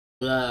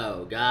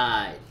Hello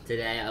guys,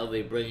 today I'll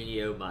be bringing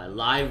you my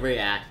live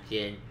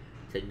reaction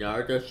to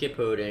Naruto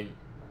Shippuden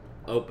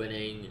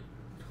opening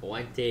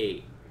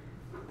 20.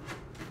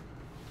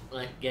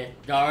 Let's get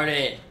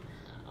started.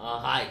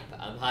 I'm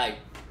hyped.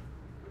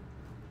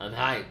 I'm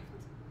hyped.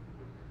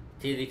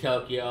 TV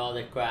Tokyo, all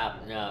the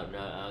crap. No,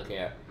 I don't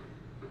care.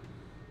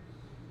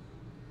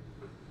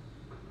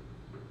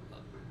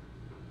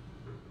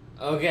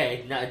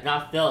 Okay, it's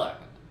not filler.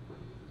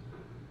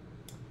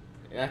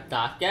 That's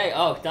Sasuke?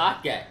 Oh,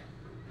 Sasuke.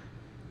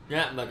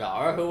 Not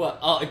Madara, who was?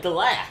 Oh, it's the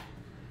last.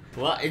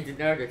 What, is the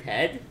Naruto's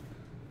head?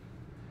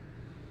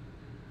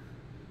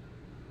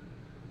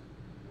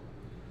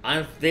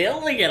 I'm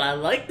feeling it, I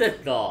like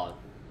this song.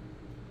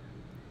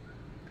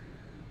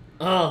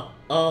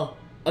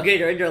 Okay,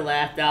 they're in their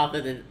last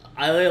outfit, and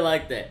I really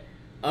liked it.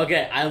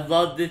 Okay, I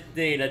love this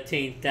scene of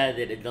Teen says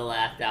it in the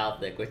last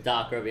outfit, with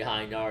Sakura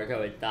behind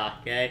Naruto and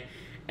Sasuke,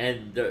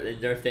 and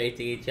they're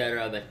facing each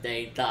other on the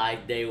same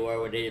side they were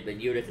when they did the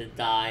unison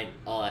sign.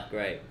 Oh, that's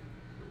great.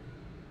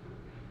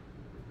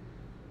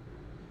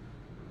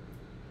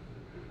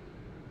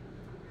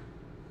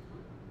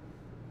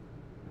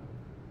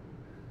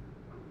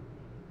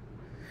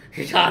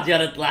 He got you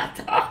on his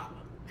laptop.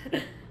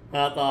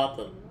 That's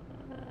awesome.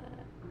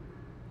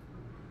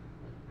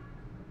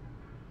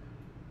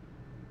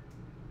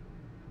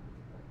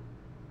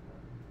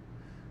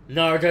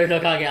 Naruto's no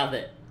Kage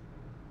outfit.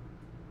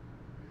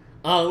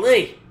 Oh,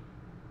 Lee!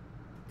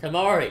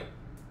 Tamari.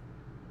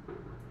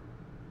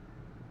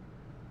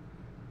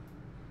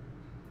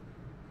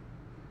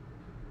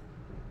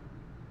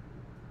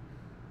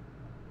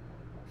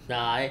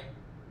 Sai.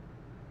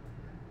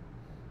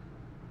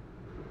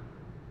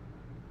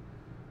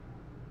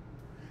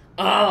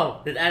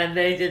 Oh! This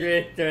animation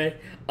is...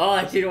 Oh,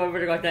 I should have went for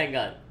the Goten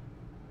gun.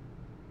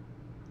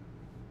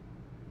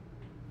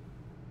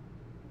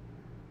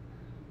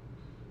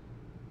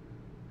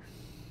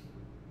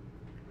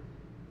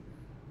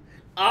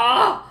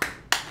 Oh!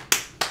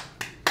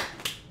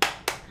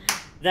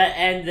 The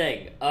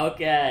ending.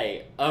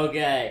 Okay.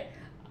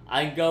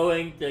 I'm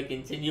going to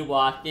continue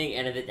watching,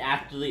 and if it's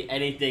actually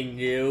anything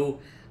new,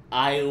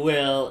 I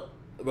will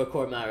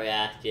record my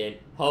reaction.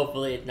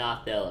 Hopefully it's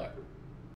not filler.